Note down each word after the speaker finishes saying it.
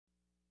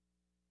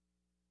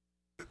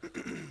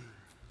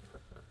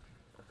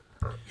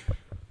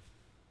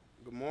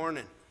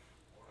morning.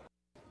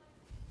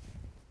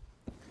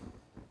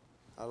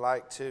 I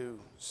like to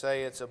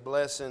say it's a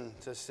blessing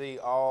to see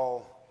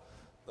all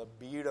the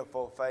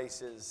beautiful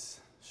faces.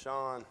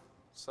 Sean,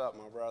 what's up,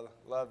 my brother?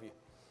 Love you.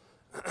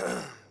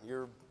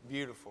 You're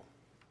beautiful.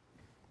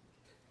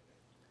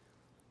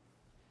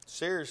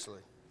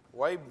 Seriously,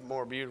 way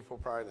more beautiful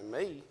probably than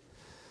me.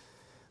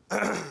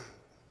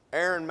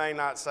 Erin may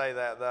not say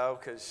that, though,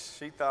 because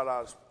she thought I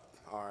was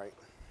all right.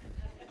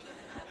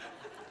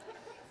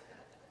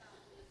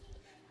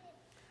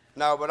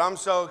 No, but I'm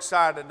so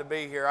excited to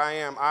be here. I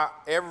am.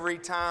 Every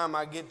time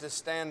I get to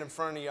stand in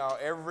front of y'all,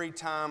 every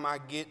time I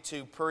get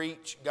to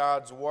preach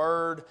God's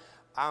Word,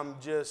 I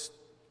just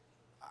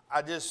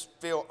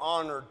feel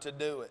honored to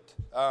do it.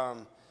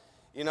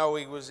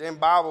 We was in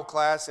Bible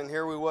class, and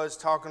here we was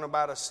talking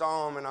about a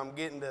psalm, and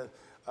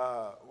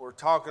we're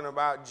talking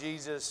about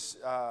Jesus,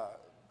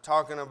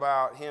 talking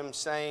about Him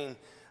saying,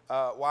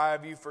 why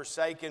have you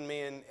forsaken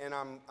me? And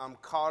I'm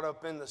caught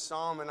up in the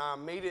psalm, and I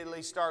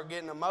immediately start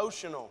getting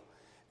emotional.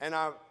 And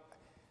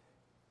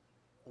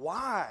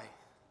why?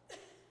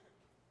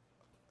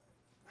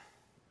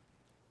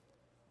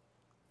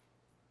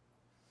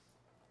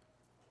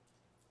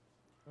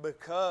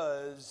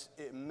 Because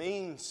it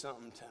means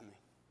something to me.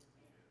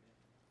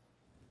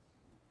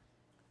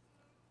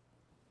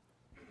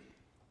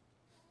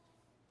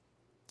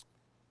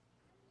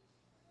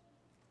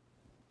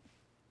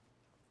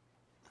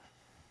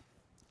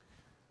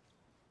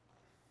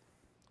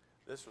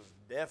 This was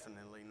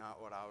definitely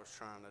not what I was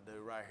trying to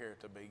do right here at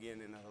the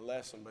beginning of the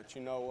lesson, but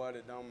you know what?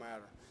 It don't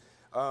matter.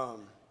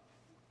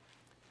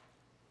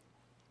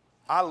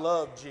 I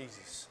love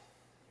Jesus.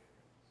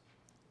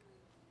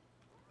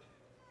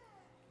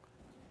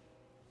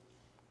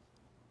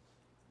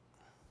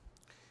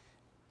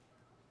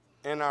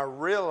 And I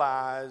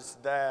realize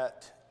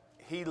that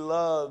He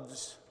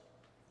loves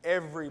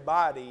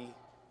everybody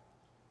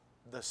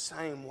the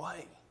same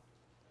way.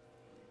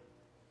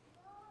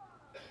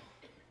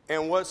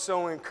 And what's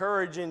so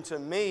encouraging to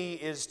me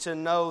is to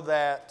know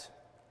that,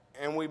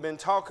 and we've been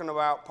talking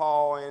about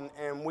Paul, and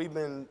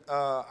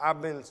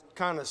I've been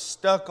kind of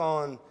stuck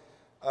on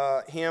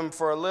him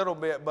for a little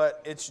bit,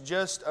 but it's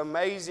just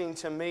amazing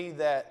to me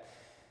that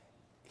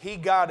he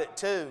got it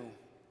too.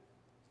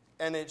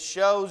 And it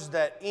shows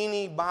that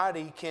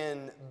anybody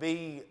can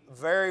be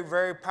very,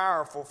 very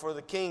powerful for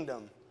the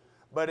kingdom,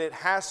 but it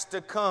has to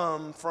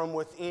come from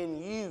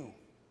within you.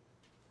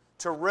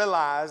 To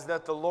realize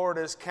that the Lord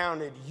has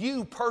counted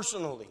you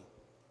personally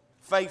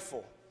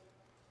faithful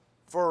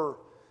for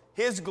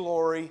His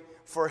glory,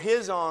 for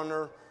His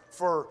honor,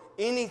 for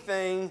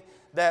anything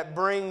that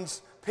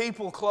brings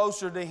people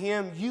closer to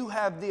Him. You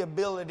have the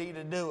ability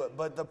to do it.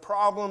 But the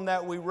problem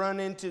that we run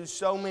into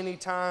so many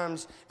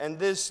times, and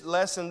this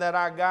lesson that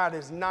I got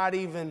is not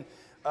even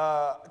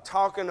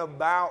talking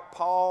about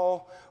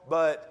Paul,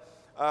 but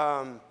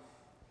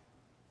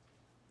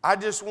I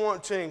just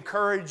want to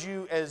encourage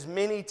you as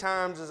many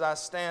times as I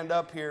stand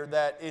up here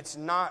that it's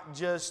not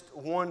just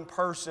one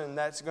person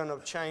that's going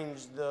to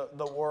change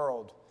the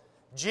world.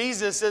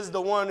 Jesus is the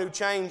one who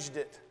changed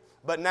it,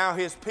 but now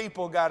His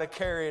people got to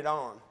carry it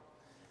on.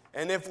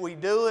 And if we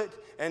do it,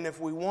 and if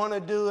we want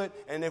to do it,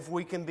 and if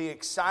we can be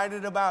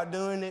excited about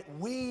doing it,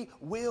 we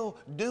will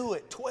do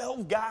it.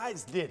 12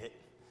 guys did it.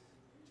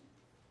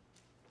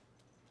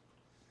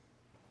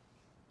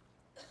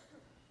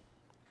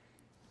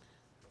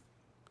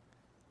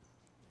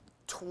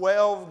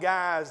 12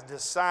 guys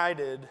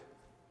decided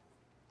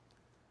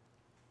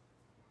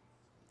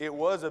it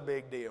was a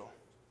big deal.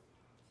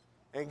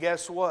 And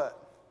guess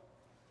what?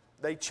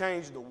 They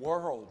changed the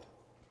world.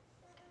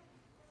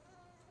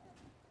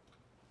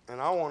 And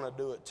I want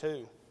to do it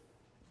too.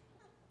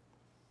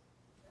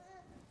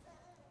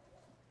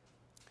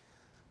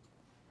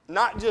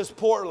 Not just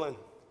Portland.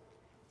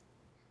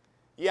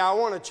 Yeah, I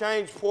want to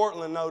change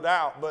Portland, no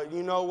doubt. But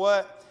you know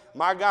what?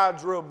 My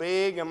God's real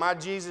big, and my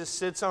Jesus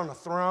sits on a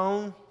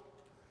throne.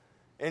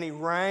 And He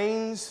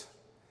reigns,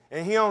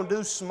 and He don't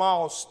do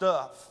small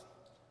stuff.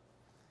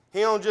 He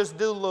don't just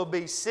do little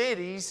big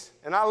cities,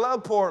 and I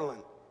love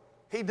Portland.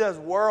 He does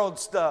world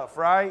stuff,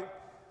 right?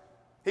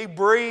 He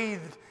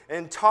breathed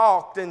and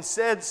talked and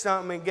said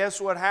something, and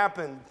guess what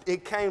happened?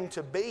 It came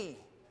to be.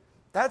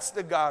 That's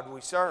the God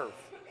we serve.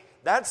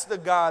 That's the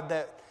God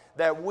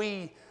that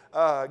we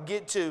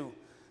get to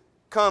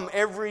come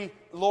every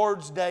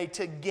Lord's Day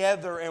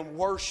together and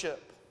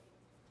worship.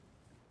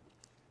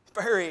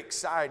 Very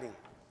exciting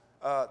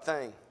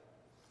thing.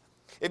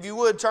 If you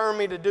would turn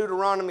me to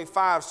Deuteronomy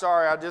 5.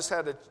 Sorry, I just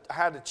had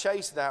to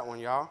chase that one,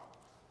 y'all.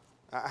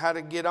 I had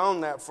to get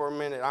on that for a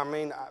minute. I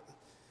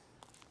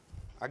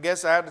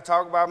guess I had to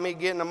talk about me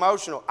getting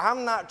emotional.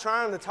 I'm not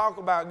trying to talk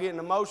about getting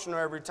emotional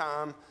every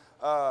time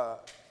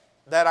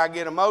that I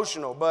get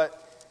emotional,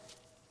 but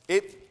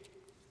it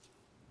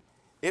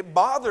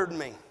bothered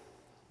me.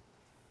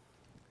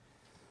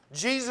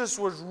 Jesus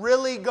was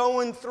really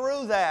going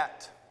through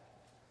that.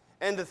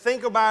 And to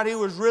think about He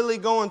was really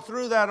going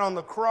through that on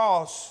the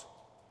cross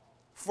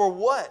for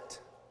what?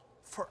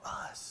 For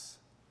us.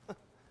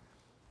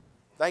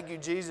 Thank you,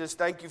 Jesus.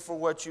 Thank you for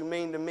what you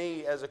mean to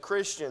me as a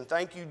Christian.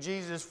 Thank you,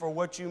 Jesus, for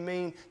what you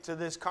mean to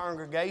this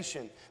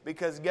congregation.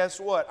 Because guess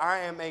what?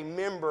 I am a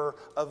member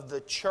of the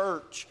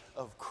church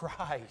of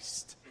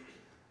Christ.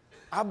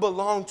 I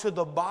belong to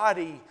the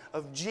body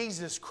of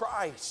Jesus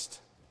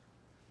Christ.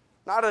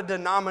 Not a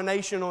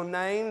denominational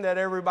name that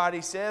everybody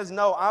says.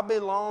 No, I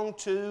belong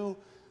to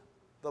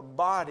the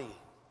body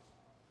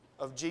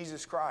of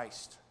Jesus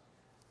Christ.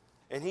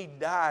 And He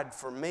died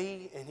for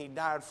me, and He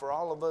died for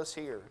all of us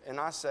here. And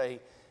I say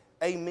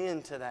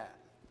amen to that.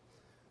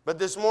 But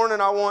this morning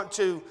I want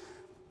to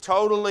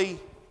totally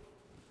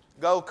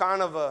go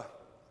kind of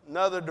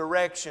another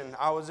direction.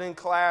 I was in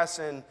class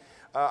and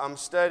I'm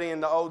studying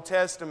the Old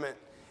Testament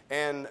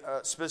and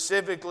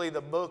specifically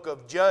the book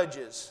of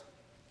Judges.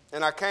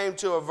 And I came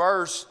to a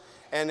verse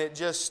and it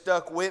just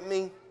stuck with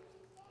me.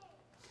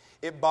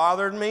 It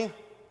bothered me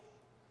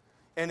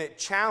and it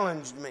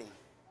challenged me.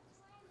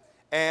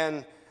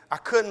 And I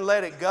couldn't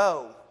let it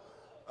go.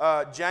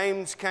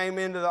 James came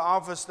into the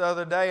office the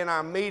other day and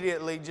I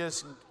immediately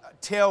just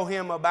tell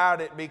him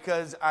about it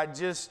because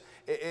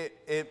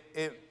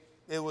it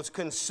was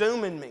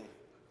consuming me.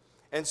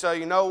 And so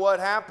you know what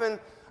happened?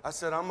 I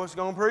said, I'm just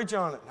going to preach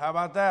on it. How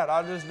about that?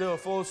 I'll just do a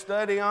full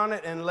study on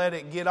it and let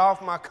it get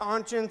off my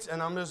conscience,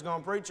 and I'm just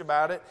going to preach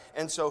about it.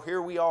 And so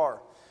here we are.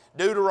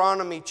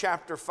 Deuteronomy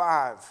chapter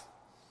 5.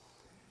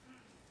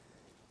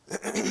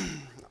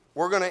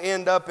 We're going to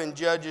end up in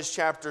Judges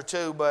chapter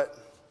 2, but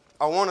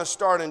I want to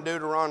start in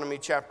Deuteronomy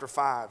chapter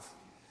 5.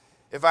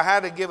 If I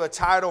had to give a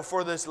title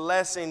for this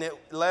lesson,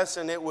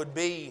 it would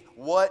be,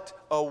 What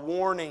a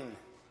Warning.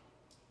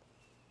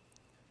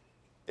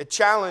 It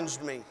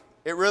challenged me.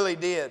 It really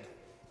did.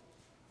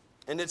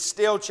 And it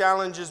still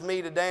challenges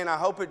me today, and I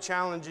hope it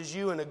challenges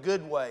you in a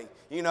good way.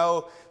 You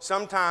know,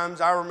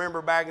 sometimes I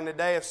remember back in the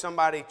day, if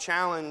somebody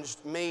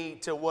challenged me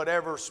to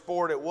whatever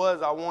sport it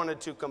was, I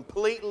wanted to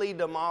completely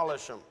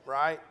demolish them,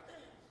 right?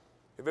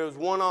 If it was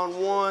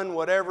one-on-one,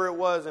 whatever it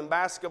was in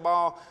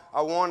basketball,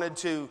 I wanted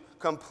to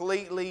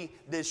completely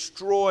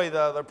destroy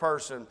the other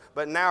person.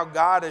 But now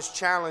God has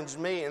challenged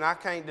me, and I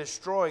can't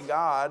destroy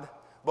God.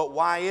 But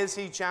why is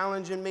He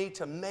challenging me?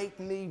 To make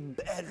me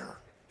better.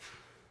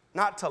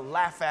 Not to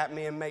laugh at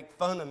me and make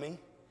fun of me.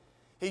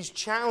 He's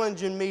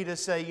challenging me to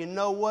say, you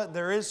know what?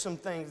 There is some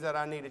things that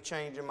I need to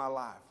change in my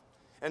life.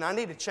 And I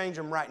need to change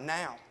them right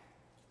now.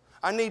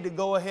 I need to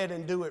go ahead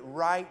and do it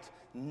right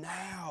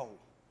now.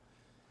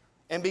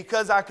 And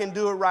because I can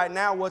do it right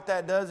now, what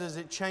that does is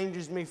it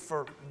changes me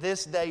for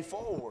this day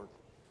forward.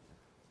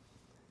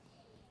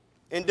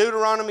 In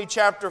Deuteronomy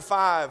chapter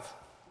 5,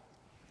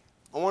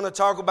 I want to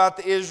talk about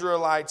the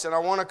Israelites, and I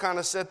want to kind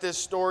of set this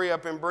story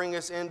up and bring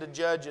us into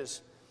Judges.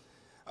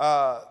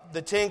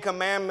 The Ten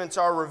Commandments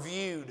are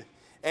reviewed,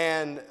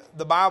 and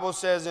the Bible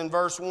says in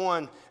verse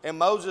 1, And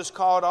Moses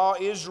called all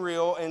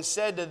Israel and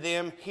said to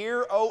them,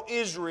 Hear, O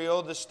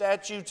Israel, the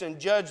statutes and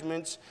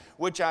judgments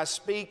which I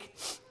speak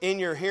in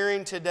your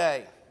hearing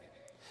today,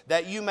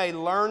 that you may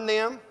learn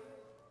them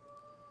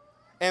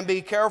and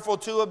be careful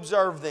to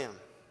observe them.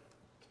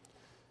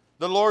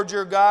 The Lord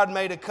your God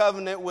made a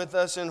covenant with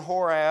us in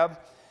Horeb.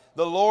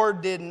 The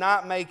Lord did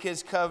not make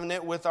His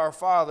covenant with our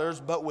fathers,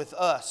 but with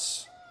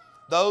us,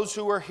 those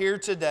who are here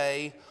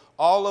today,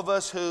 all of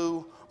us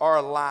who are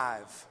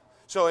alive.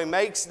 So He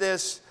makes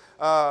this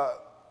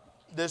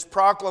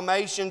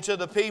proclamation to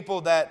the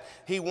people that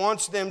He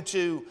wants them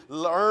to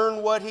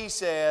learn what He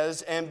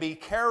says and be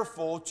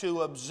careful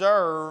to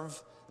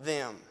observe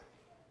them.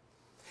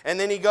 And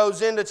then He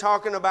goes into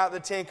talking about the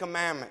Ten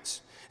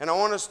Commandments. And I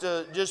want us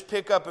to just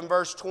pick up in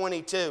verse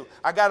 22.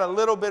 I got a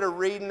little bit of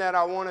reading that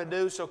I want to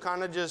do, so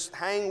kind of just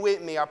hang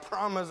with me. I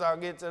promise I'll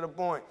get to the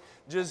point.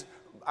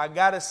 I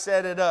got to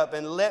set it up,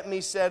 and let me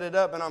set it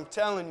up. And I'm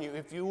telling you,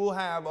 if you will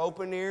have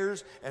open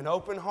ears and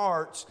open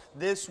hearts,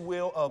 this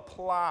will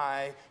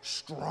apply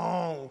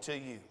strong to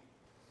you.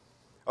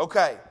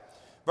 Okay,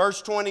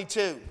 verse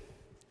 22.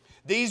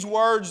 These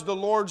words the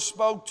Lord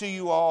spoke to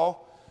you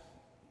all,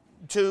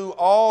 to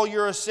all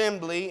your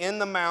assembly in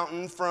the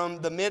mountain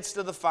from the midst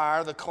of the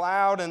fire, the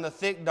cloud and the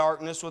thick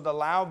darkness with a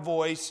loud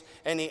voice,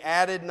 and He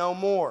added no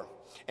more.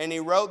 And He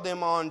wrote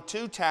them on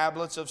 2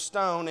 tablets of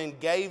stone and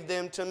gave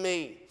them to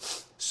me.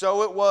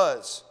 So it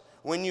was,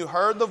 when you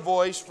heard the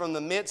voice from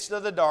the midst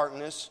of the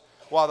darkness,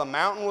 while the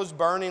mountain was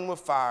burning with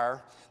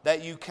fire,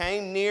 that you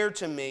came near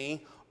to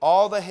me,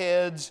 all the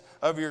heads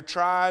of your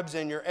tribes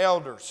and your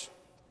elders.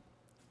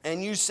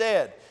 And you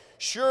said,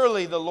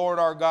 Surely the Lord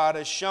our God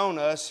has shown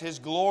us His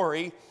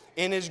glory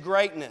in His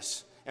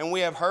greatness, and we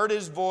have heard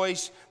His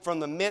voice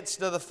from the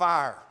midst of the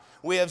fire.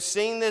 We have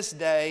seen this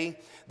day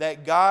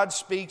that God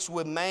speaks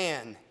with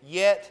man,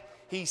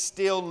 yet He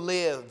still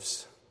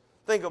lives.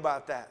 Think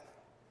about that.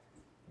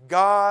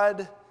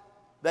 God,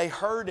 they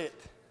heard it,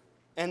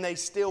 and they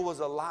still was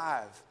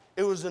alive.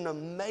 It was an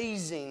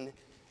amazing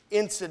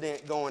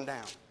incident going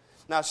down.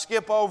 Now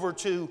skip over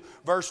to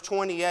verse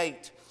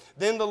 28.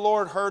 Then the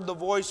Lord heard the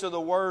voice of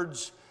the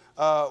words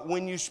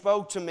when you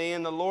spoke to me,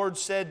 and the Lord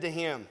said to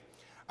him,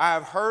 I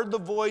have heard the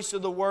voice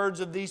of the words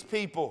of these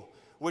people,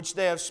 which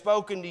they have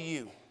spoken to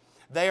you.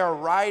 They are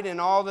right in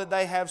all that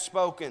they have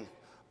spoken.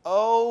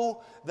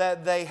 Oh,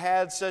 that they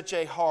had such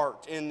a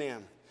heart in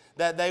them,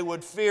 that they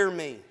would fear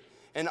me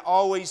and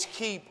always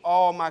keep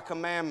all my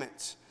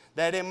commandments,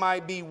 that it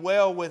might be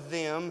well with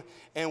them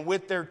and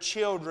with their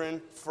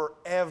children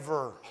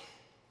forever.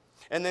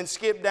 And then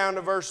skip down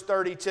to verse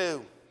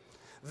 32.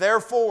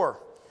 Therefore,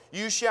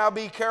 you shall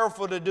be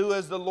careful to do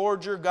as the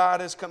Lord your God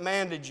has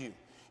commanded you.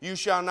 You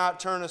shall not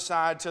turn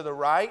aside to the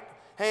right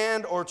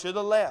hand or to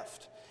the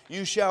left.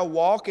 You shall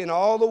walk in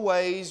all the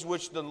ways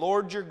which the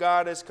Lord your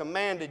God has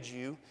commanded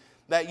you,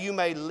 that you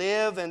may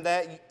live and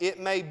that it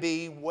may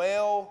be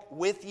well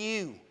with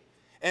you,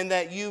 and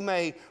that you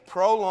may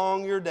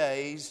prolong your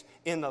days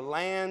in the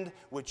land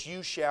which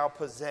you shall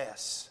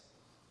possess.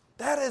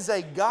 That is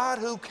a God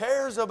who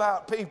cares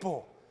about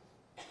people.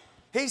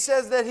 He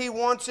says that He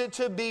wants it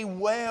to be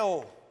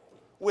well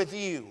with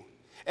you,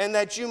 and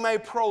that you may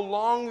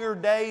prolong your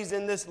days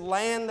in this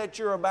land that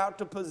you're about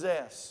to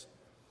possess.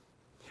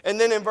 And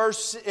then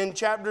in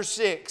chapter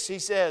 6, he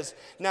says,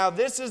 now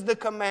this is the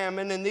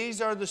commandment, and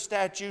these are the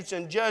statutes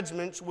and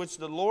judgments which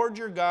the Lord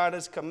your God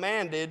has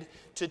commanded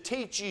to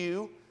teach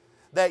you,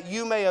 that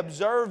you may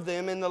observe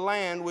them in the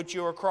land which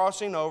you are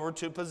crossing over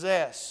to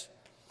possess,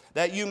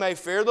 that you may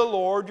fear the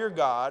Lord your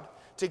God,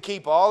 to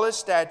keep all His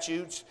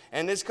statutes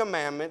and His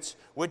commandments,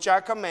 which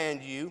I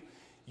command you,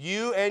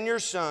 you and your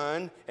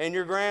son and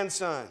your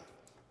grandson,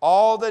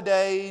 all the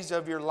days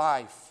of your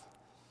life,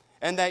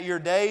 and that your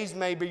days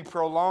may be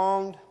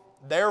prolonged.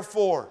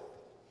 Therefore,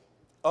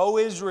 O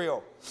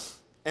Israel,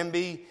 and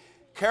be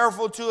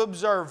careful to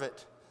observe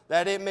it,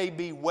 that it may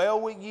be well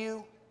with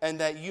you, and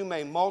that you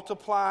may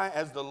multiply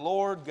as the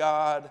Lord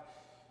God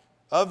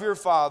of your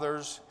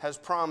fathers has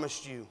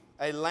promised you,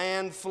 a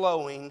land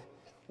flowing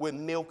with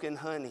milk and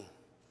honey.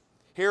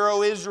 Hear,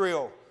 O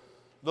Israel,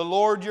 the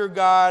Lord your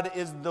God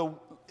is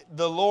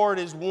the Lord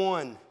is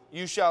one.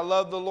 You shall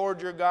love the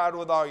Lord your God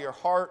with all your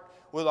heart,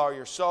 with all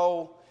your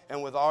soul,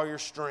 and with all your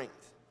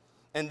strength.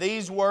 And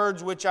these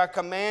words which I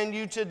command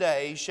you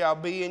today shall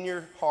be in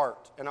your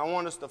heart. And I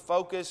want us to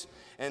focus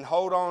and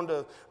hold on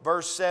to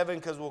verse 7,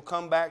 because we'll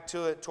come back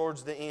to it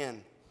towards the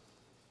end.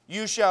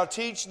 You shall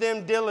teach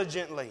them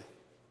diligently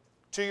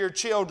to your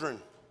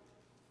children,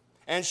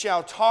 and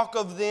shall talk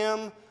of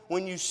them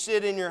when you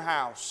sit in your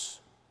house,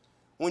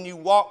 when you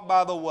walk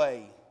by the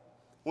way,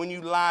 when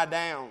you lie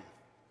down,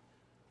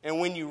 and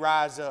when you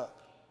rise up.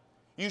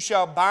 You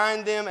shall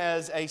bind them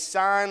as a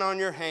sign on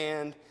your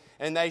hand,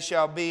 and they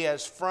shall be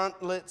as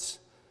frontlets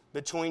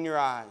between your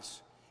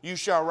eyes. You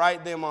shall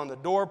write them on the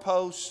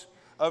doorposts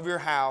of your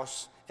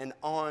house and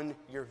on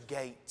your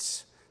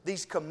gates.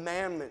 These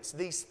commandments,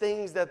 these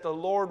things that the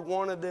Lord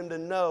wanted them to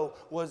know,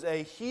 was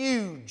a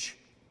huge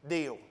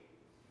deal.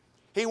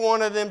 He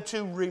wanted them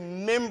to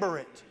remember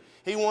it.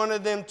 He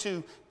wanted them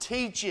to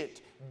teach it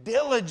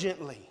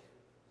diligently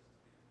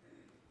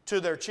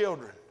to their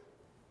children.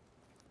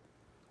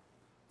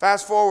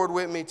 Fast forward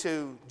with me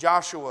to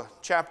Joshua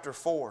chapter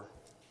 4.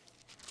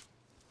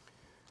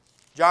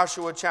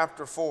 Joshua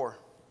chapter 4.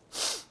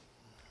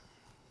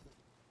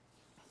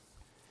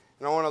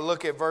 And I want to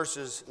look at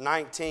verses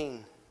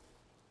 19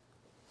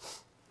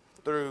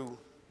 through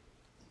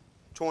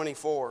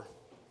 24.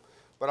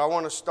 But I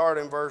want to start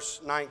in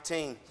verse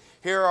 19.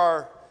 Here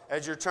are,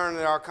 as you're turning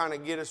it, I'll kind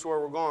of get us where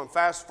we're going.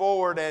 Fast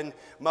forward, and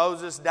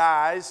Moses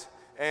dies,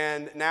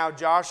 and now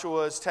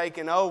Joshua is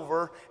taken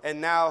over, and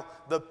now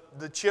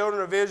the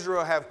children of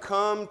Israel have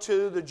come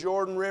to the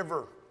Jordan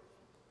River,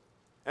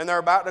 and they're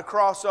about to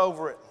cross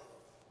over it.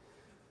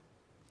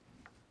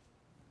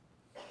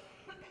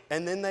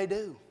 And then they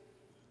do.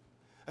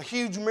 A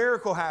huge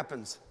miracle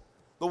happens.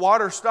 The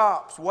water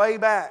stops way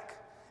back,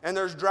 and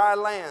there's dry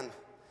land.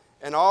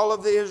 And all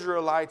of the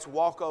Israelites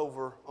walk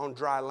over on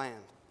dry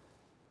land.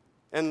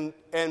 And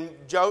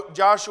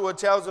Joshua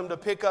tells them to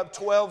pick up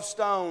 12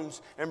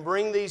 stones and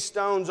bring these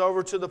stones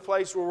over to the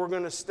place where we're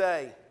going to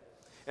stay.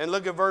 And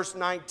look at verse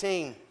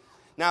 19.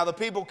 Now the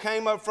people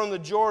came up from the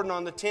Jordan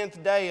on the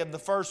 10th day of the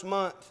first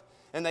month,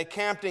 and they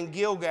camped in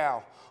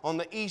Gilgal on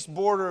the east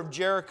border of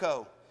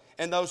Jericho.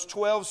 And those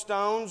 12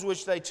 stones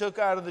which they took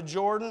out of the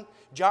Jordan,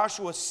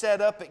 Joshua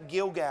set up at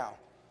Gilgal.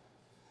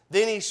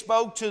 Then he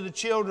spoke to the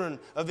children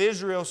of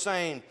Israel,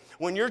 saying,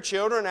 when your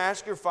children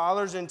ask your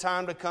fathers in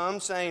time to come,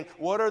 saying,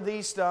 what are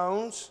these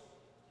stones?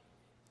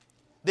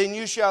 Then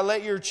you shall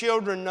let your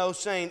children know,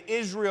 saying,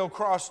 Israel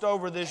crossed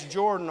over this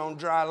Jordan on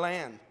dry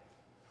land.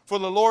 For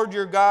the Lord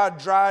your God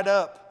dried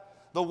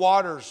up the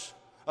waters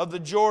of the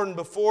Jordan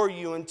before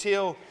you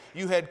until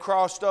you had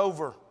crossed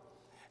over,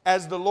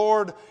 as the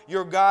Lord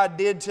your God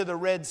did to the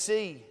Red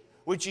Sea,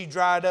 which He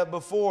dried up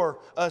before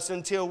us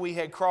until we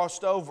had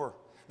crossed over,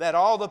 that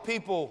all the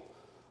people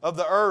of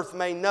the earth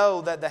may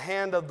know that the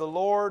hand of the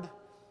Lord,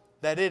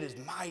 that it is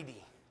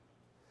mighty,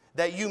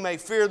 that you may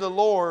fear the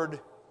Lord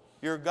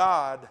your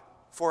God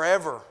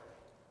forever.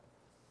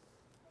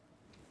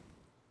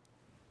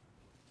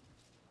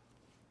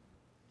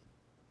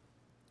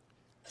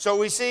 So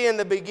we see in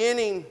the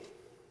beginning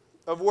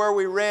of where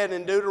we read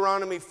in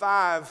Deuteronomy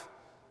 5,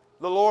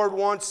 the Lord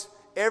wants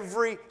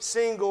every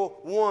single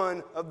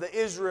one of the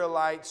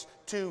Israelites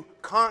to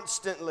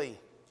constantly,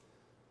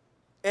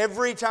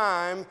 every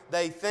time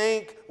they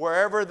think,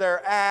 wherever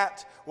they're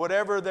at,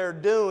 whatever they're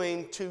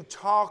doing, to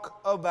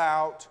talk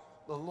about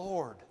the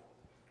Lord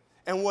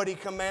and what He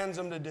commands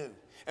them to do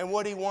and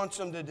what He wants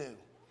them to do.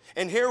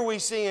 And here we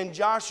see in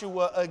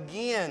Joshua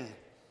again,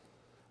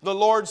 the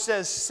Lord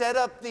says, set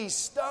up these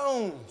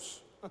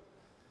stones.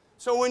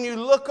 So when you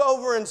look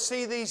over and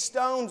see these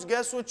stones,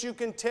 guess what you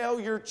can tell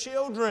your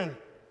children?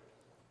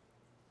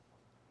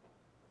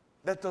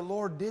 That the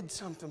Lord did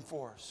something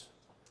for us.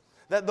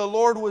 That the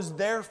Lord was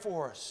there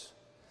for us.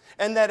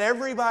 And that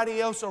everybody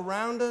else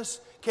around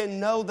us can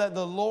know that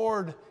the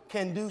Lord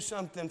can do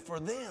something for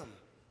them.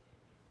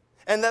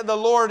 And that the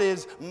Lord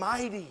is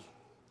mighty.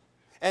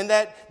 And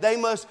that they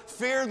must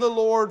fear the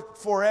Lord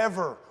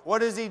forever.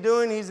 What is He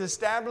doing? He's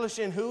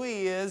establishing who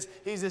He is.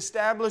 He's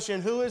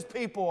establishing who His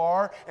people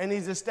are. And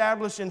He's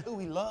establishing who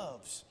He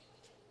loves.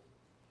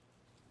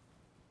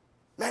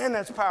 Man,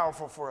 that's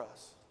powerful for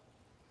us.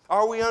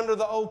 Are we under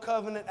the old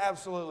covenant?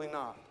 Absolutely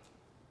not.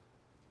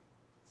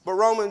 But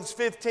Romans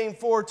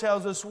 15:4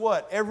 tells us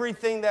what?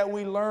 Everything that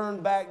we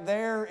learned back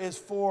there is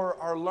for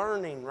our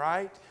learning,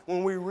 right?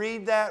 When we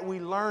read that, we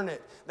learn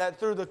it. That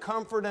through the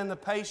comfort and the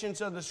patience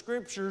of the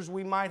Scriptures,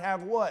 we might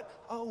have what?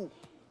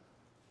 Hope.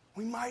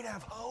 We might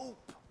have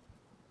hope.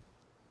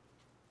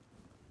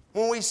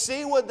 When we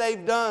see what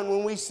they've done,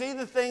 when we see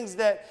the things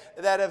that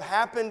have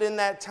happened in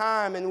that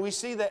time, and we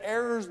see the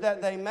errors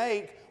that they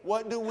make,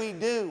 what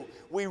do?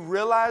 We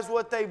realize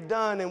what they've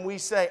done, and we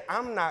say,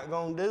 I'm not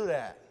going to do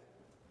that.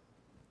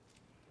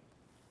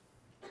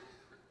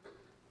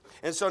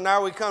 And so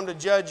now we come to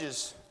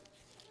Judges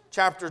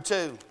chapter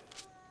 2.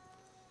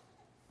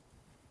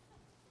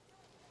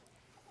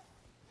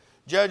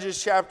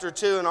 Judges chapter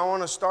 2, and I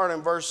want to start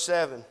in verse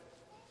 7.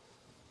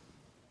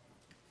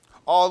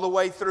 All the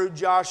way through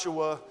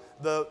Joshua,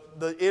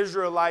 the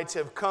Israelites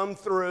have come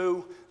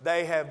through.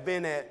 They have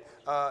been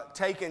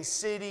taken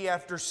city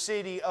after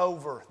city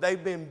over.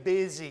 They've been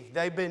busy.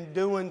 They've been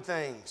doing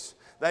things.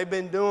 They've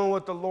been doing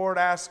what the Lord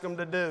asked them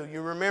to do.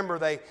 You remember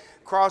they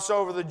cross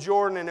over the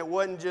Jordan, and it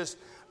wasn't just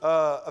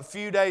a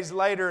few days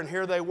later, and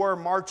here they were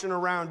marching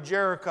around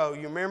Jericho.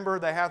 You remember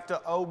they have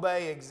to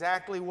obey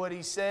exactly what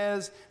He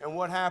says, and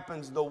what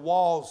happens? The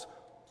walls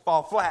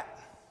fall flat.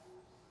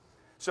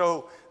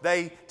 So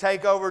they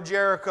take over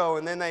Jericho,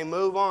 and then they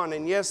move on.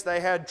 And yes,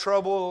 they had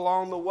trouble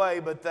along the way,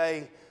 but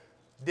they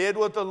did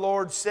what the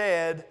Lord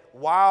said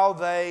while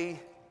they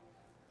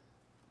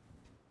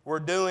were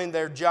doing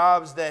their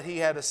jobs that He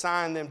had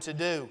assigned them to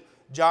do.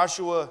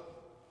 Judges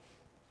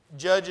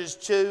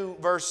 2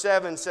 verse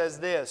 7 says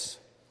this.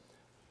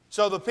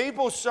 So the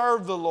people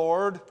served the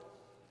Lord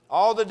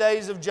all the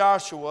days of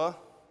Joshua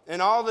and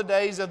all the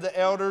days of the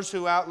elders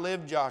who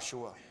outlived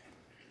Joshua,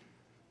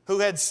 who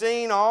had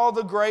seen all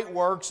the great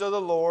works of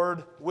the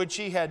Lord which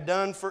He had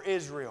done for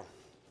Israel.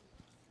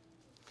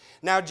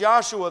 Now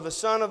Joshua, the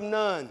son of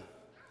Nun,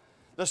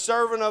 the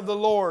servant of the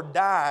Lord,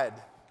 died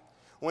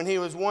when he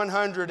was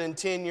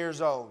 110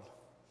 years old.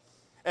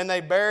 And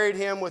they buried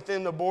him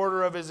within the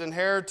border of his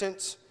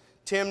inheritance,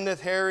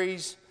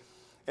 Timnath-Heres,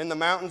 in the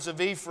mountains of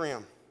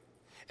Ephraim,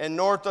 and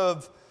north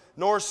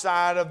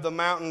side of the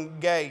mountain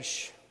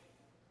Gaish.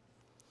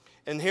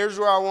 And here's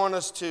where I want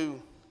us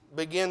to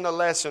begin the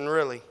lesson,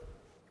 really.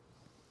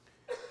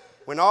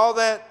 When all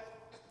that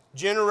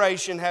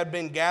generation had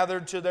been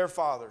gathered to their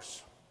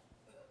fathers,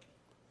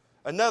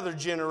 another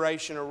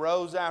generation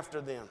arose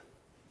after them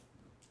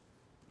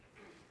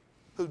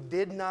who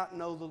did not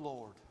know the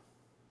Lord,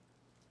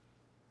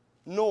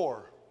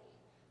 nor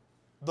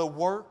the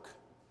work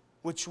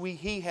which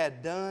He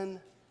had done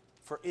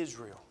for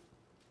Israel.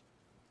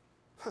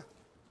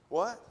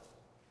 What?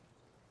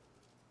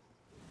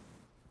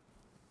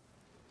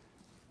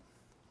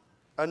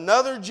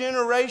 Another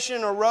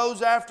generation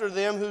arose after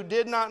them who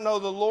did not know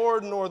the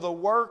Lord, nor the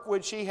work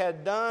which He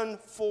had done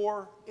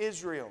for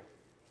Israel.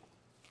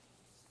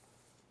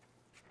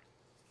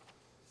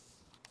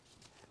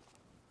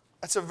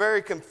 That's a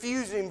very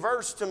confusing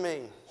verse to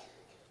me.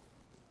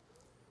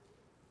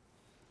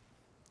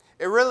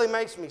 It really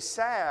makes me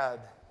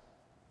sad.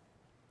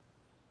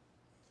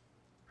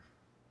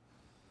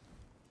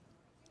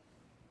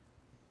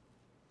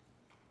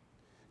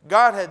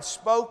 God had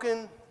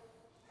spoken,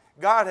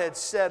 God had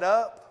set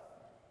up,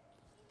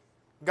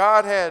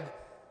 God had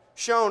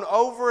shown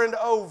over and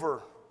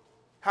over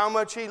how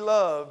much He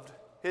loved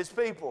His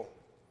people.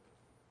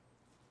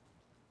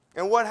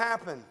 And what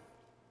happened?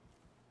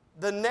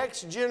 The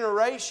next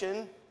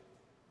generation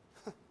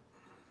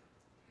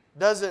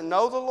doesn't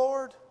know the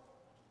Lord,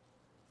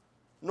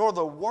 nor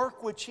the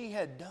work which He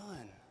had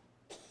done.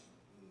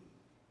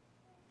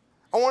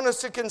 I want us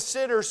to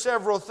consider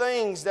several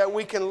things that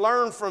we can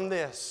learn from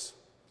this.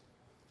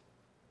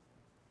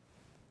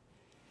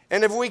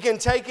 And if we can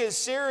take it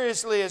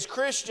seriously as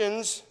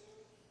Christians,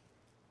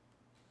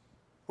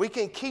 we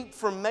can keep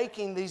from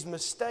making these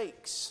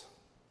mistakes.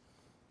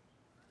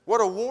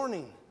 What a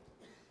warning.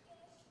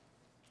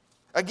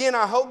 Again,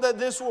 I hope that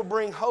this will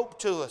bring hope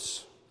to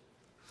us.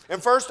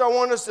 And first I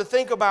want us to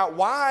think about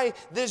why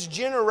this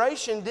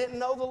generation didn't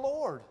know the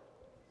Lord.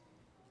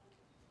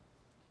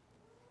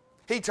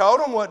 He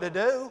told them what to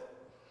do.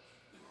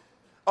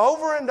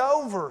 Over and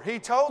over, He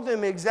told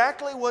them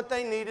exactly what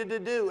they needed to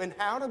do and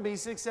how to be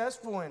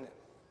successful in it.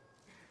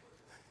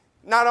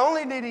 Not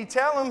only did He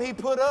tell them, He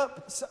put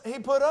up stuff.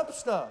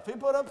 He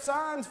put up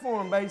signs for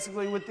them,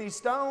 basically, with these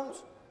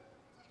stones.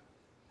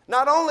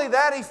 Not only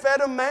that, He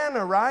fed them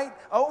manna, right?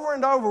 Over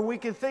and over, we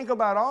can think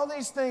about all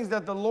these things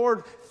that the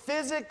Lord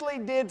physically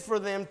did for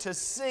them to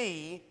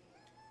see.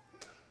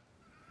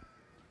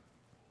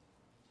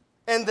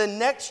 And the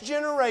next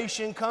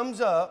generation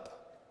comes up,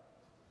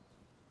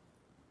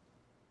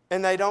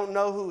 and they don't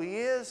know who He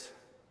is,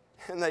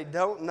 and they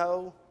don't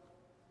know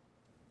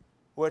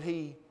what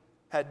He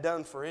had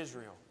done for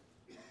Israel.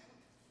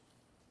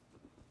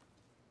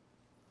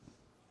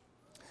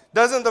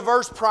 Doesn't the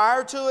verse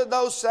prior to it,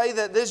 though, say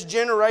that this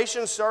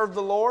generation served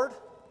the Lord?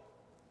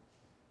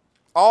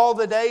 All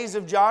the days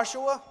of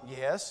Joshua?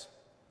 Yes.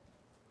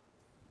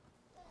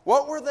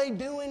 What were they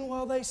doing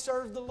while they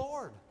served the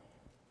Lord?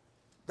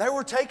 They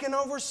were taking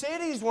over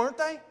cities, weren't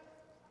they?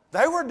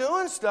 They were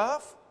doing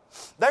stuff.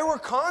 They were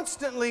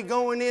constantly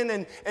going in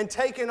and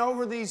taking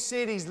over these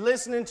cities,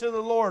 listening to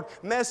the Lord,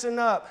 messing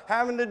up,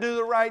 having to do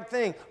the right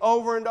thing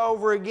over and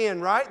over again,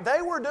 right?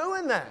 They were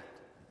doing that.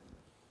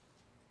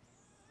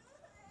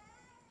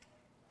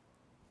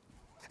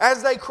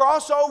 As they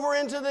cross over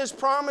into this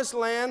promised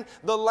land,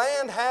 the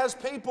land has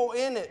people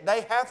in it.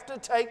 They have to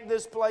take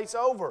this place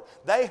over.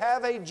 They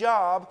have a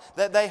job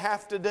that they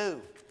have to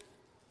do.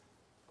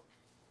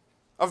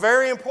 A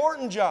very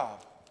important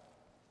job.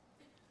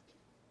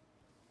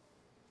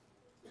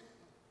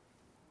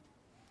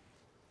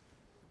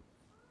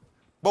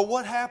 But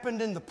what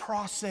happened in the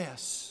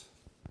process?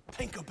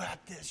 Think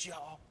about this,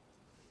 y'all.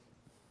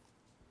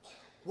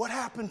 What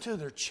happened to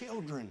their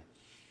children?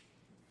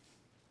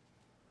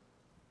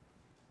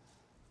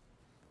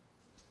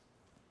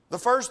 The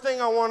first thing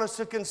I want us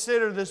to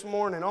consider this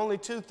morning, only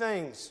two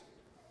things.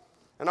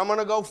 And I'm going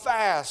to go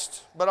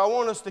fast, but I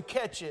want us to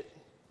catch it.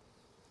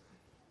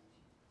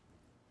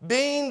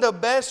 Being the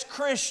best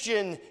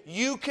Christian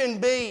you can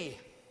be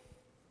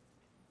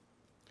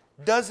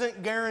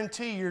doesn't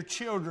guarantee your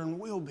children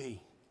will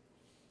be.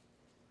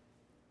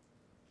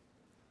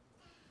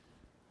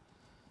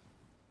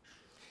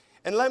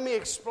 And let me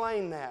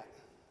explain that.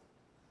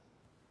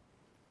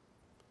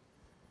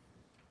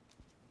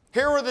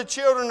 Here were the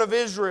children of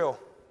Israel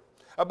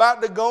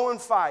about to go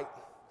and fight.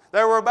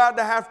 They were about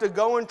to have to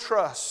go and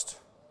trust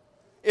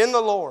in the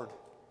Lord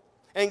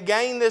and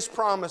gain this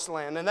promised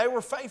land. And they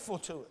were faithful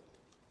to it.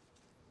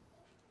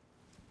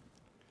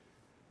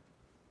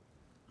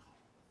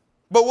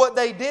 But what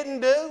they didn't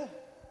do,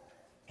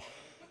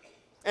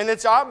 and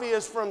it's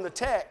obvious from the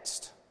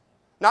text,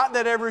 not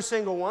that every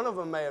single one of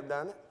them may have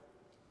done it,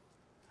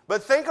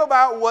 but think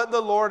about what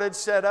the Lord had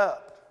set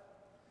up.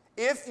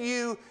 If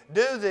you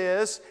do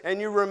this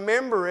and you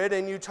remember it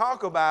and you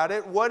talk about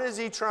it, what is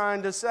He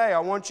trying to say? I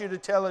want you to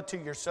tell it to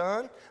your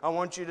son. I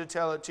want you to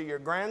tell it to your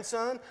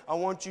grandson. I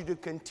want you to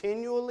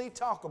continually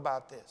talk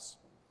about this.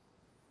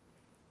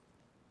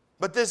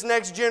 But this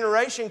next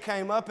generation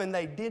came up and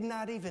they did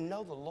not even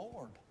know the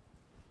Lord.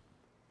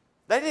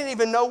 They didn't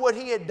even know what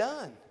He had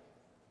done.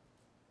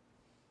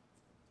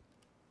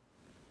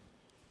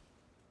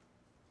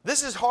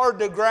 This is hard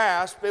to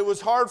grasp. It was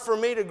hard for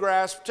me to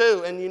grasp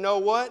too. And you know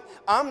what?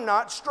 I'm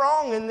not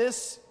strong in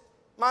this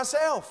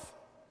myself.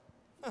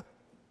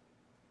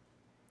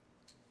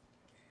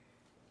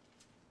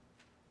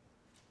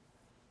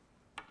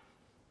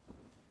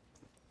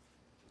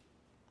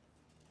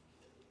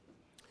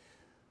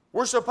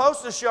 We're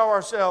supposed to show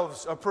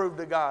ourselves approved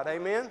to God.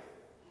 Amen?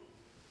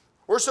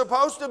 We're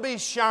supposed to be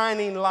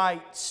shining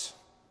lights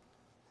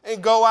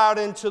and go out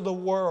into the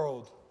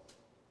world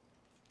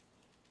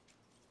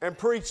and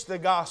preach the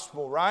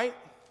gospel, right?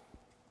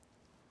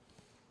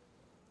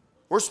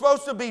 We're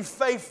supposed to be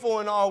faithful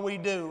in all we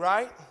do,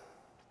 right?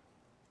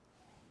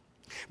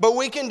 But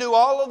we can do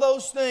all of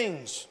those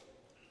things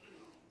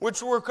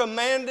which we're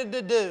commanded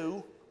to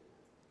do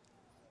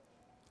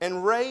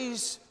and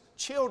raise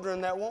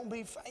children that won't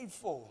be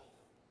faithful.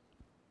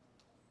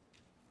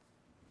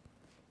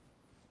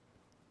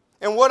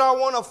 And what I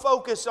want to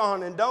focus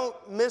on, and don't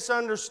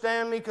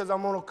misunderstand me because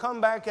I'm going to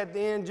come back at the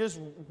end, just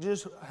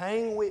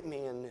hang with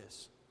me in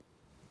this.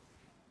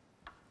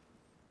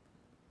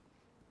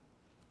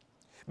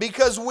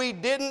 Because we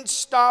didn't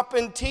stop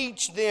and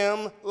teach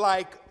them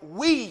like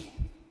we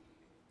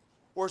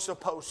were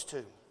supposed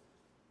to.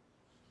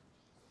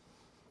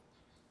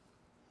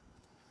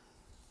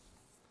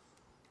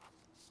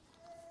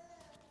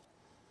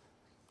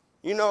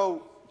 You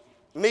know,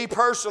 me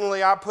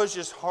personally, I push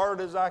as hard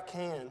as I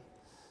can.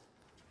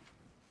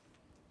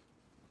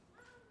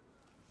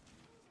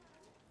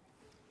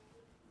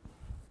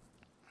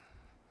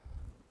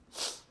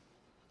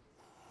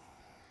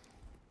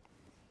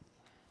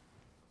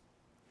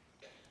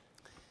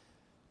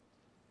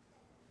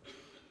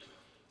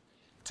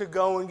 To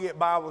go and get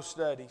Bible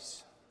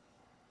studies.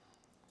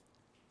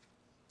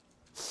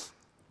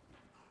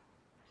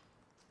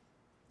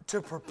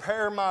 to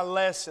prepare my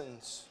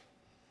lessons.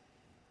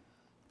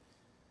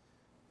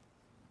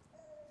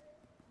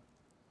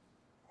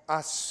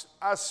 I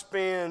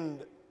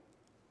spend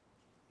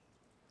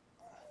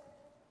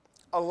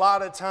a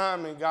lot of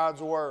time in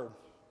God's Word.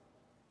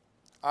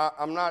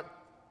 I'm not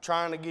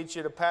trying to get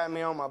you to pat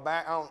me on my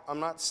back. I'm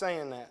not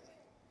saying that.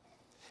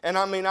 And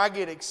I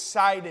get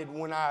excited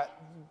when I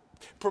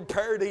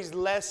prepare these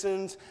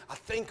lessons. I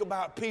think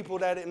about people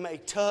that it may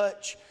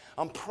touch.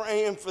 I'm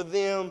praying for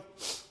them.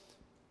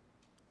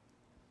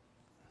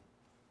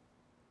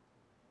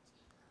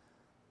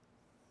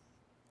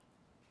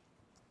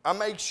 I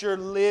make sure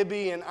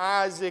Libby and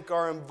Isaac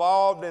are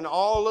involved in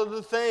all of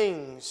the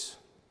things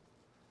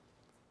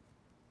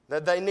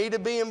that they need to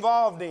be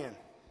involved in.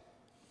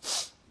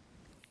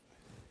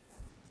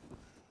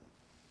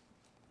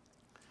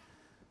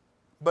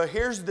 But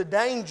here's the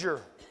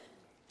danger.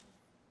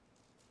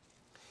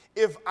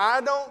 If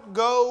I don't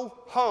go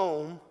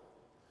home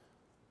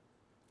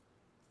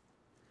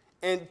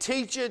and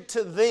teach it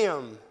to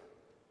them,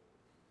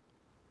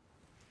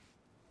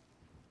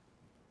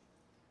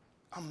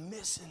 I'm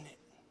missing it.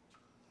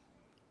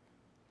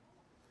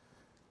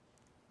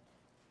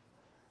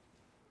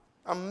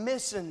 I'm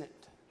missing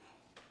it.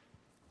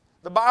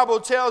 The Bible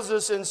tells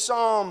us in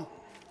Psalm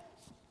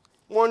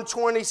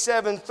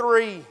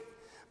 127:3,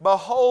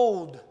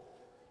 behold,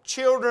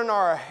 children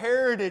are a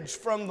heritage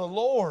from the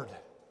Lord.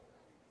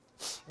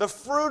 The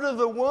fruit of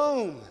the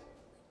womb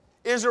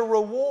is a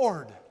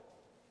reward.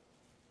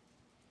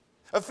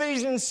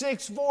 Ephesians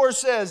 6:4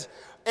 says,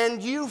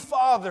 and you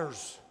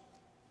fathers,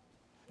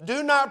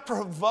 do not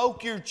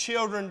provoke your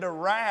children to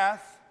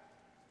wrath.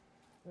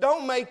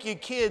 Don't make your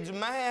kids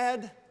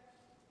mad.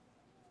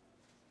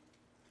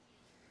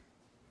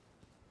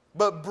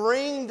 But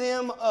bring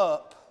them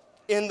up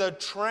in the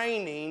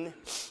training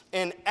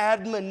and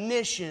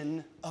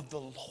admonition of the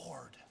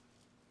Lord.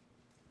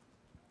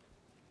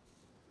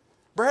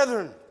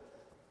 Brethren,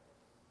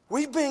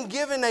 we've been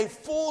given a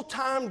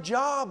full-time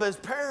job as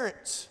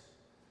parents,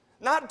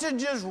 not to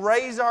just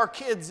raise our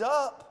kids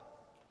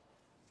up,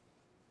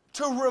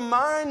 to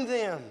remind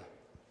them,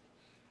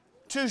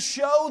 to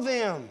show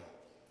them,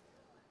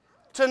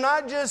 to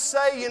not just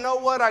say, you know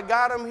what, I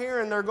got them here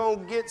and they're going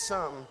to get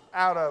something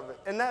out of it.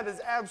 And that is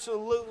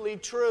absolutely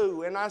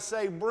true. And I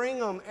say bring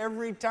them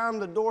every time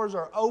the doors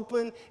are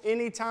open,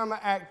 anytime an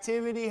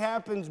activity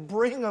happens,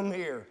 bring them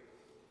here.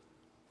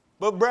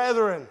 But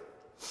brethren,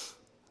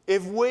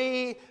 if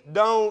we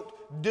don't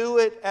do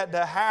it at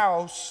the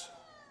house,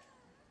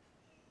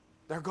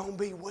 they're going to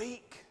be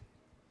weak.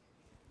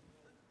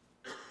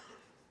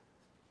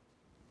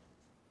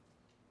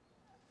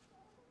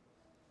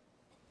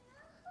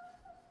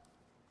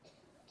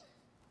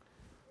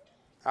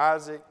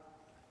 Isaac,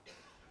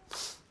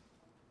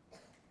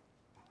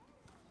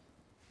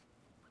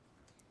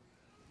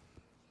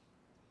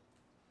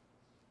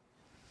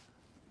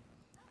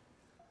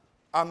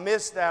 I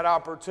missed that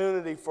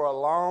opportunity for a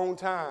long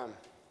time.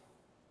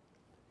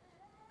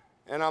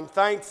 And I'm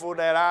thankful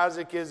that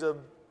Isaac is a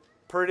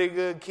pretty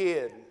good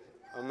kid.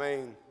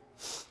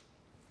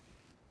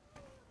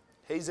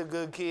 He's a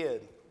good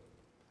kid.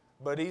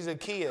 But he's a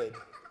kid.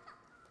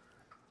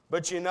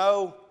 But you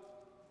know,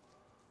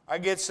 I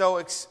get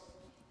so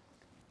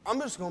I'm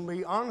just going to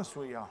be honest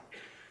with y'all.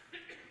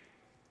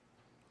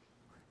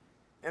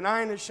 And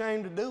I ain't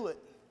ashamed to do it.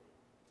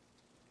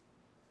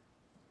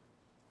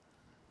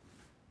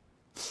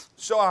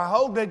 So I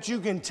hope that you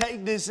can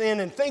take this in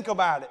and think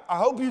about it. I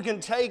hope you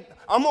can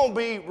I'm going to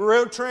be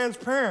real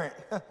transparent.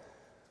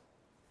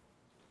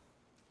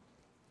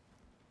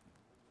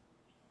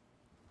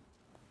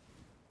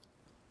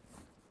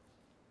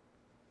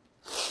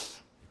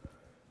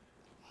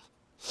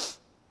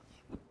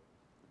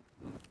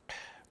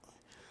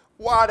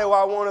 Why do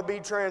I want to be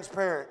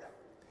transparent?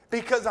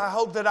 Because I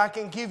hope that I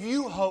can give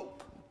you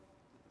hope.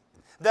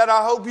 That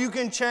I hope you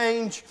can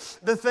change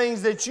the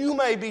things that you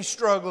may be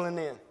struggling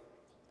in.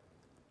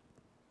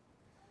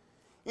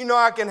 You know,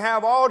 I can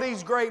have all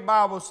these great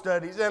Bible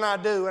studies, and I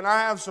do, and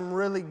I have some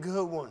really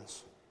good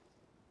ones.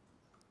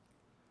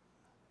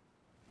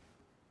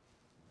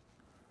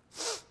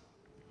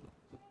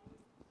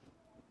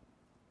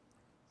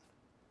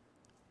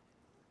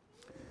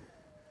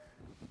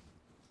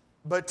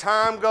 But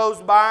time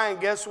goes by, and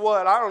guess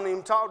what? I don't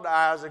even talk to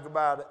Isaac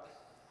about it.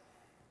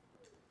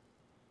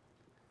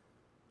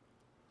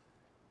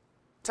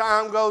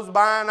 Time goes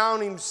by, and I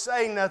don't even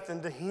say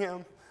nothing to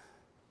him.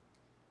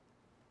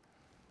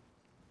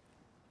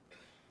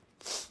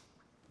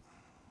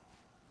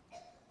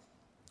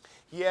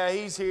 Yeah,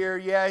 he's here.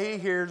 Yeah, he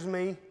hears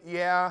me.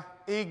 Yeah,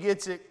 he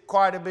gets it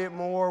quite a bit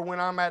more when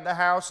I'm at the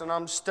house and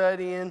I'm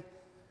studying.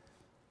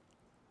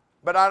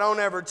 But I don't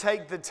ever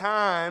take the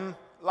time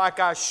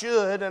like I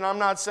should, and I'm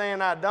not saying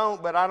I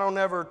don't, but I don't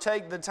ever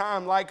take the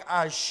time like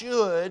I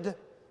should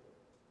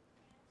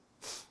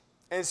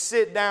and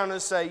sit down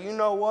and say, you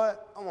know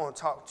what? I want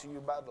to talk to you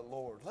about the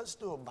Lord. Let's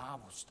do a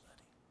Bible study.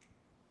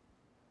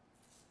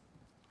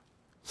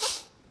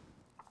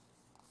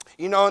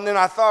 You know, and then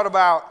I thought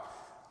about,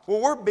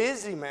 well, we're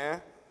busy,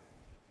 man.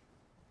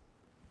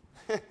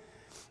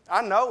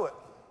 I know it.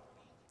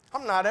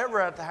 I'm not ever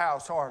at the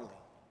house hardly.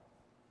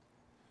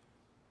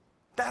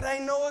 That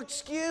ain't no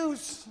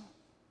excuse.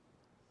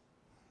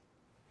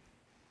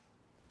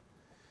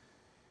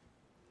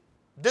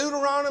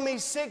 Deuteronomy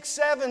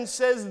 6:7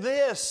 says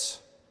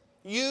this,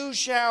 you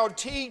shall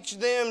teach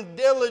them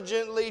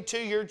diligently to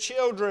your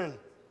children,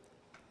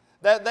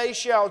 that they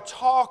shall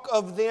talk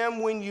of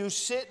them when you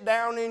sit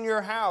down in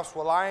your house.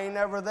 Well, I ain't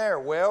ever there.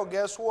 Well,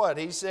 guess what?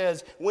 He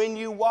says, when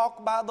you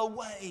walk by the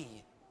way.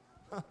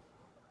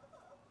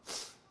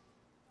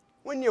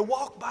 When you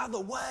walk by the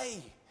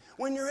way.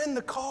 When you're in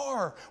the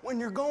car. When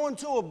you're going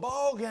to a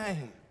ball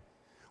game.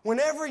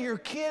 Whenever your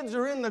kids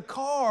are in the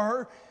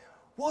car,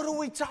 what are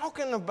we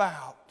talking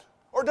about?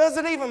 Or does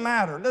it even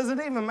matter? Does it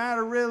even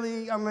matter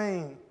really? I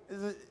mean,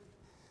 is it?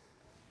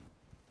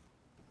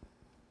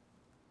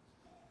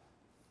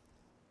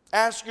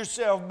 Ask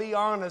yourself, be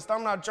honest.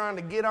 I'm not trying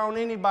to get on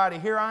anybody.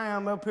 Here I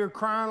am up here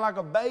crying like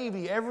a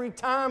baby every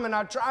time, and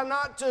I try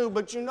not to,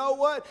 but you know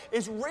what?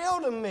 It's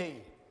real to me.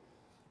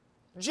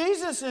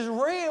 Jesus is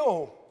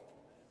real.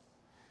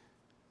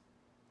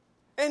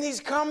 And He's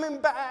coming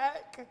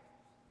back.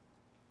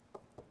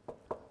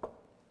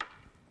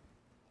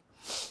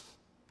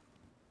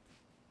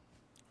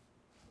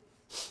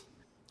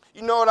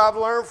 You know what I've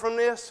learned from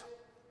this?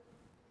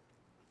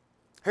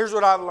 Here's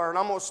what I've learned.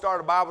 I'm going to start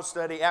a Bible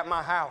study at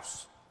my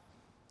house.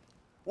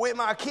 With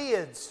my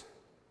kids.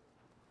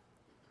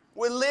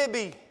 With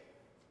Libby.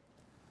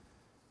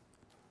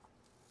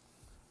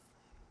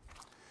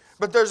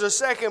 But there's a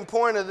second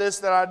point of this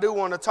that I do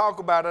want to talk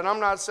about. And I'm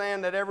not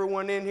saying that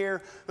everyone in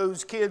here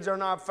whose kids are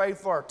not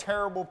faithful are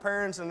terrible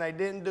parents and they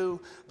didn't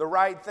do the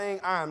right thing.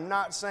 I am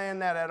not saying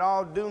that at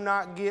all. Do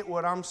not get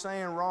what I'm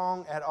saying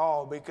wrong at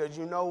all. Because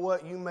you know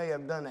what? You may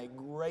have done a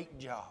great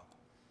job.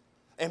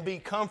 And be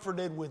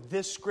comforted with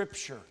this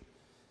scripture.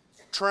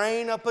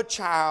 Train up a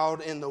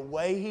child in the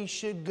way he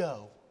should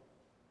go.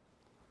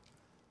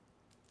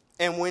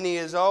 And when he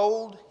is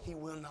old, he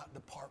will not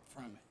depart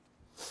from it.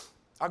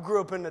 I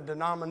grew up in a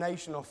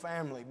denominational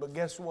family, but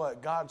guess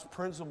what? God's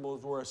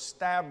principles were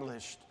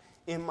established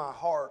in my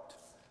heart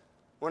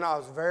when I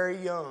was very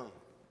young.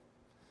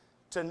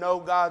 To know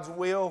God's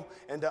will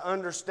and to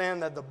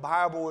understand that the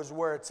Bible is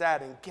where it's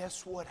at. And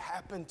guess what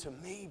happened to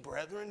me,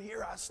 brethren?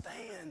 Here I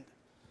stand.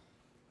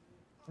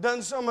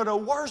 Done some of the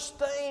worst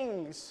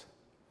things.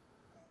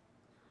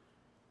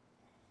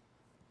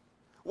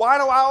 Why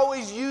do I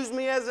always use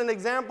me as an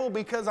example?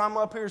 Because I'm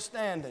up here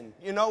standing.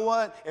 You know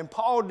what? And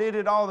Paul did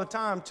it all the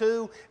time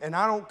too, and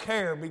I don't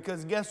care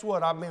because guess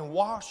what? I've been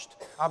washed,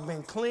 I've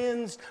been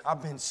cleansed,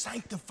 I've been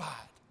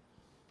sanctified.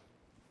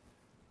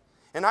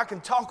 And I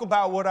can talk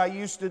about what I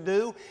used to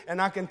do,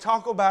 and I can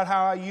talk about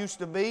how I used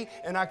to be,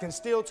 and I can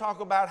still talk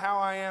about how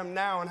I am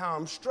now and how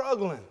I'm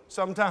struggling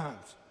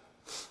sometimes.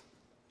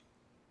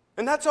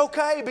 And that's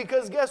okay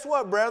because guess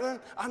what,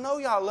 brethren? I know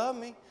y'all love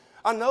me.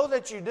 I know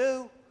that you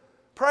do.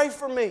 Pray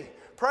for me.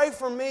 Pray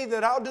for me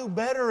that I'll do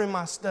better in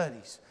my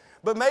studies.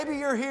 But maybe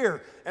you're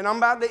here, and I'm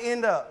about to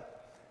end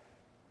up.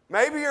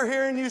 Maybe you're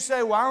here and you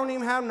say, well, I don't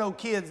even have no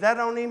kids. That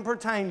don't even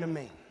pertain to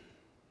me.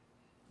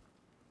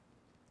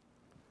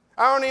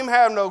 I don't even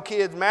have no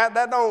kids, Matt.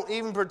 That don't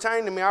even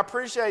pertain to me. I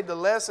appreciate the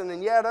lesson,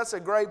 and yeah, that's a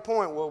great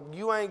point. Well,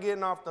 you ain't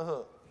getting off the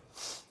hook.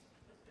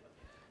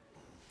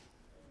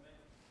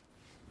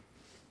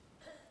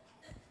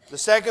 The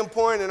second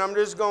point, and I'm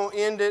just going to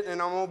end it,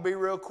 and I'm going to be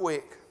real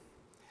quick.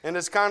 And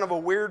it's kind of a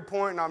weird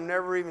point, and I've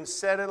never even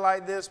said it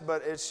like this,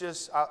 but it's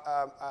just,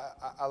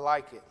 I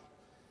like it.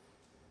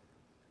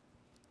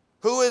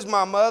 Who is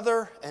my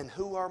mother and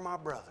who are my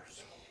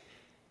brothers?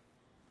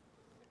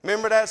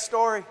 Remember that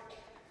story?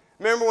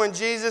 Remember when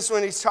Jesus,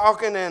 when he's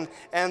talking and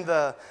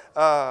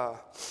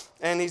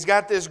he's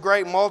got this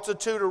great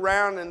multitude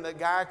around, and the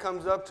guy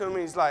comes up to him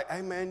and he's like,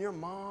 hey man, your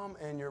mom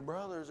and your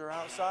brothers are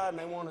outside and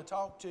they want to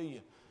talk to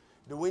you.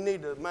 Do we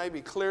need to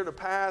maybe clear the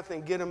path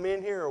and get them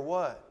in here or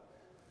what?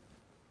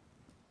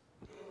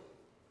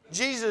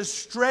 Jesus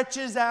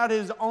stretches out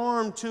his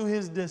arm to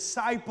his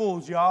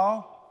disciples,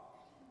 y'all.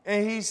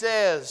 And he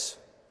says,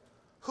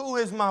 who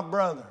is my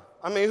brother?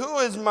 Who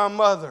is my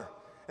mother?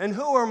 And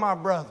who are my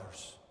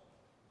brothers?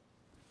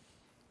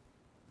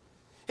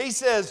 He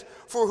says,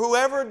 for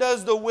whoever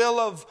does the will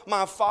of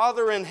my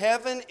Father in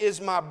heaven is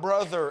my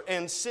brother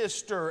and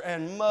sister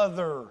and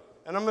mother.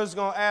 And I'm just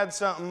going to add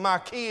something, my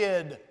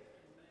kid.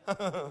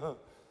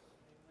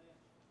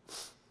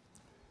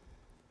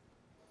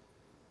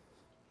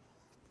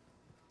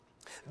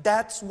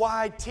 That's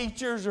why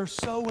teachers are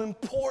so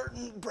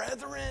important,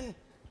 brethren.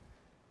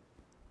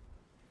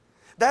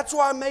 That's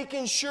why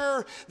making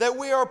sure that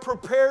we are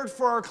prepared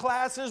for our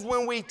classes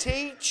when we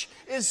teach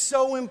is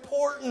so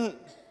important.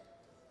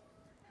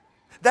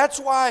 That's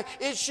why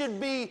it should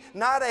be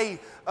not a,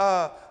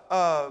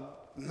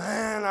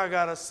 man, I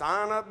got to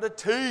sign up to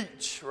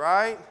teach,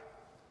 right?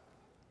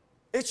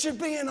 It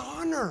should be an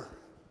honor.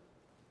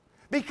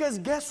 Because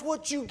guess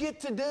what you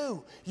get to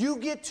do? You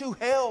get to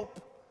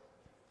help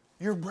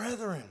your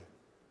brethren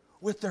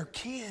with their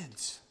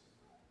kids.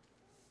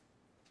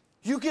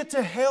 You get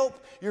to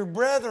help your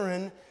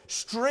brethren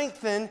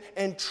strengthen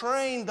and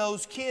train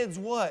those kids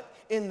what?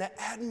 In the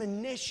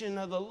admonition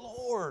of the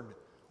Lord.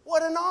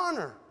 What an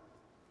honor.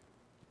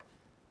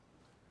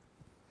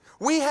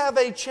 We have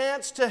a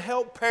chance to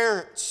help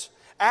parents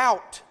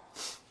out.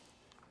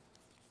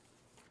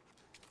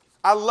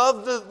 I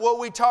love what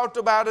we talked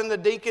about in the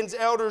deacons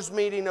elders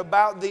meeting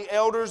about the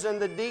elders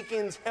and the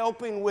deacons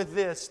helping with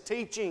this,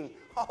 teaching.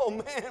 Oh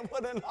man,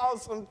 what an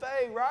awesome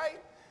thing, right?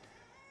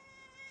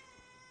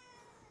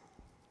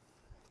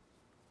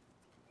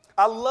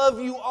 I love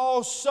you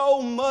all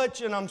so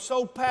much and I'm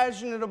so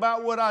passionate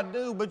about what I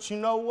do, but you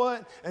know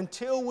what?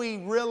 Until we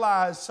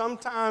realize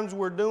sometimes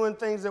we're doing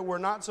things that we're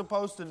not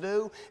supposed to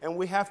do and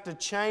we have to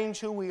change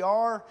who we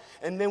are,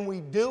 and then we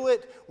do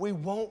it, we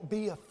won't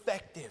be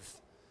effective.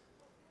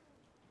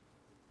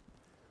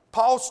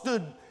 Paul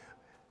stood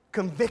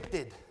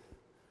convicted.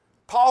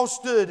 Paul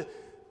stood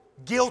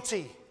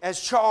guilty as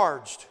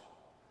charged.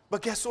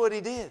 But guess what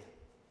he did?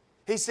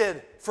 He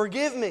said,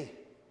 "Forgive me."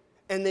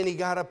 And then he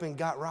got up and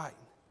got right.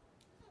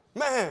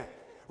 Man,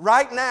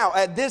 right now,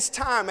 at this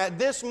time, at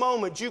this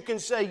moment, you can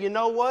say, you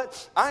know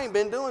what? I ain't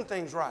been doing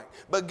things right.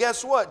 But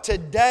guess what?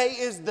 Today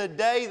is the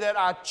day that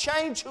I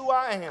change who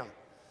I am.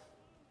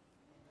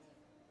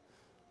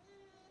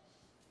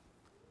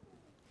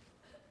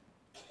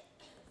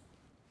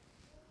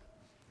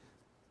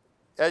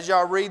 As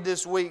y'all read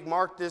this week,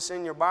 mark this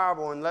in your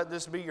Bible and let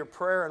this be your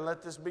prayer and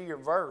let this be your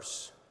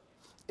verse,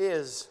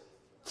 is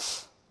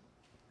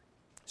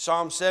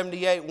Psalm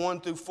 78,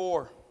 1 through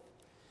 4.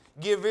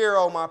 Give ear,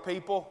 O my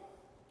people,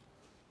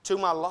 to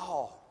my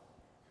law.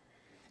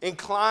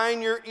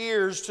 Incline your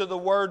ears to the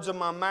words of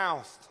my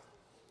mouth,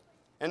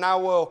 and I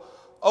will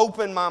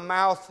open my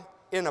mouth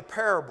in a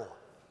parable.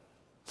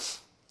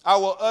 I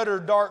will utter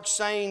dark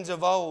sayings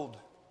of old,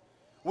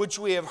 which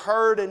we have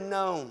heard and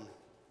known,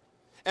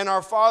 and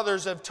our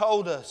fathers have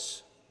told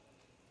us.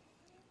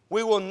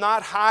 We will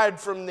not hide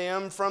from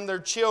them, from their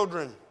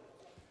children,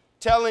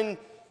 telling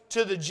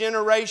to the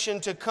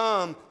generation to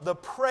come the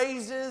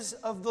praises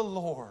of the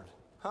Lord.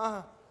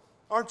 Huh?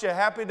 Aren't you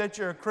happy that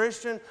you're a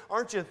Christian?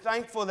 Aren't you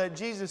thankful that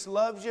Jesus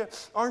loves you?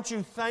 Aren't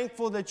you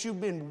thankful that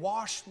you've been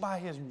washed by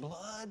His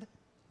blood?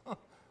 Huh.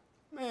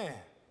 Man,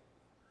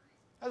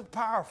 that's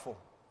powerful.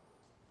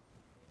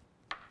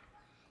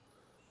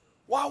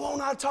 Why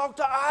won't I talk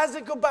to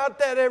Isaac about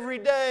that every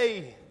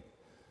day?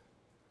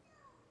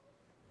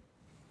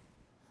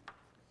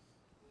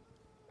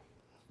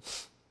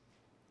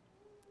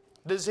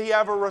 Does he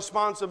have a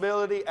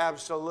responsibility?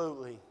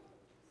 Absolutely.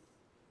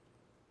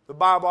 The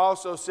Bible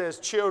also says,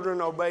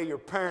 children, obey your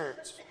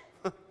parents.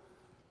 If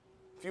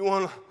you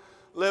want to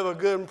live a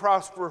good and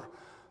prosperous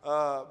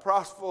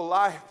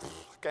life,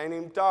 can't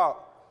even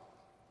talk,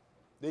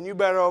 then you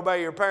better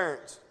obey your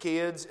parents,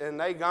 kids, and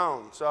they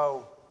gone.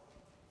 So,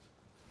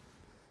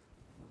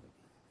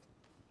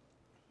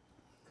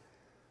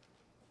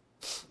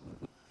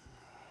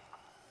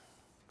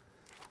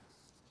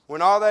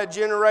 when all that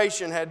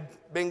generation had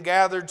been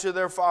gathered to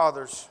their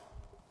fathers,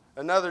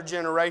 another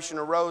generation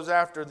arose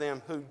after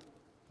them who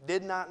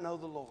did not know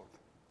the Lord,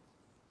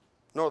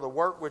 nor the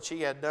work which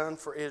He had done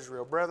for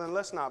Israel. Brethren,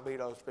 let's not be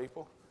those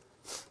people.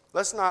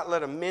 Let's not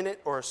let a minute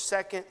or a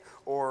second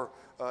or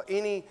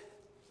any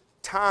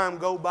time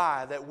go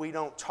by that we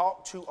don't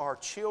talk to our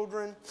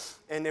children.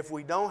 And if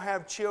we don't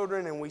have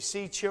children and we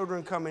see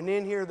children coming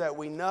in here that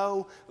we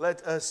know,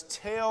 let us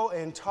tell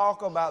and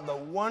talk about the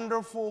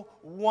wonderful,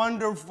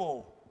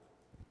 wonderful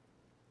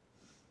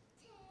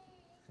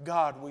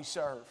God we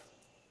serve.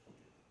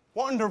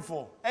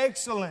 Wonderful,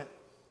 excellent,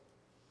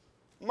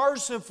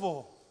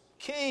 merciful,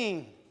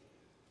 King,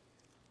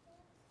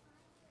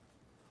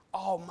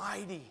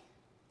 Almighty,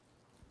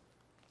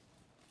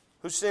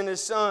 who sent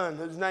His Son,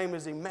 whose name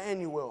is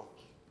Emmanuel,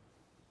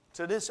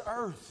 to this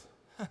earth.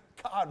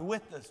 God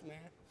with us, man.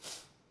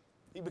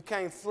 He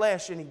became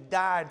flesh and He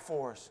died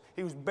for us.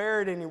 He was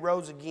buried and He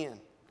rose again.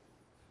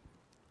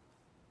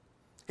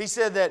 He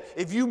said that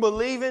if you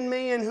believe in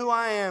me and who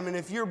I am, and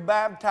if you're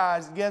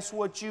baptized, guess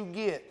what you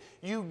get?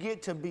 You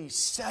get to be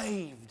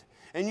saved.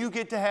 And you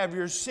get to have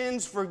your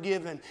sins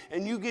forgiven.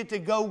 And you get to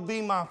go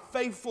be my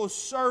faithful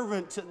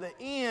servant to the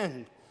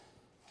end.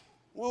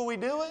 Will we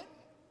do it?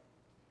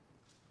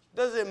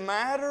 Does it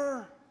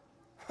matter?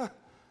 I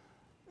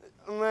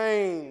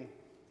mean,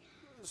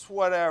 it's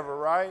whatever,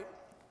 right?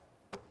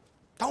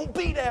 Don't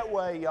be that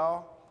way,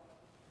 y'all.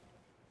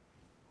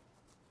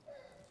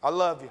 I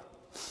love you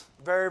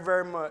very,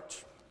 very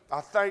much.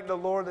 I thank the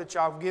Lord that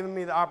y'all have given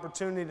me the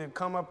opportunity to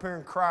come up here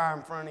and cry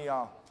in front of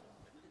y'all.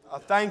 I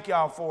thank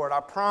y'all for it.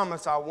 I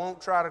promise I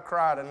won't try to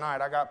cry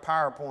tonight. I got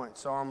PowerPoint,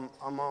 so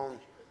I'm on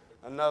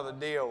another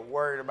deal,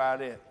 worried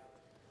about it.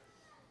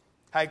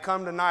 Hey,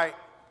 come tonight,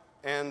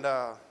 and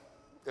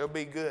it'll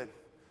be good.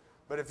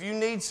 But if you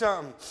need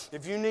something,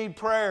 if you need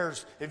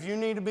prayers, if you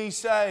need to be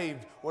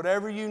saved,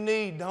 whatever you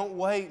need, don't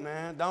wait,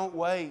 man. Don't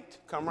wait.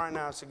 Come right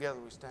now. Together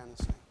we stand and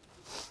sing.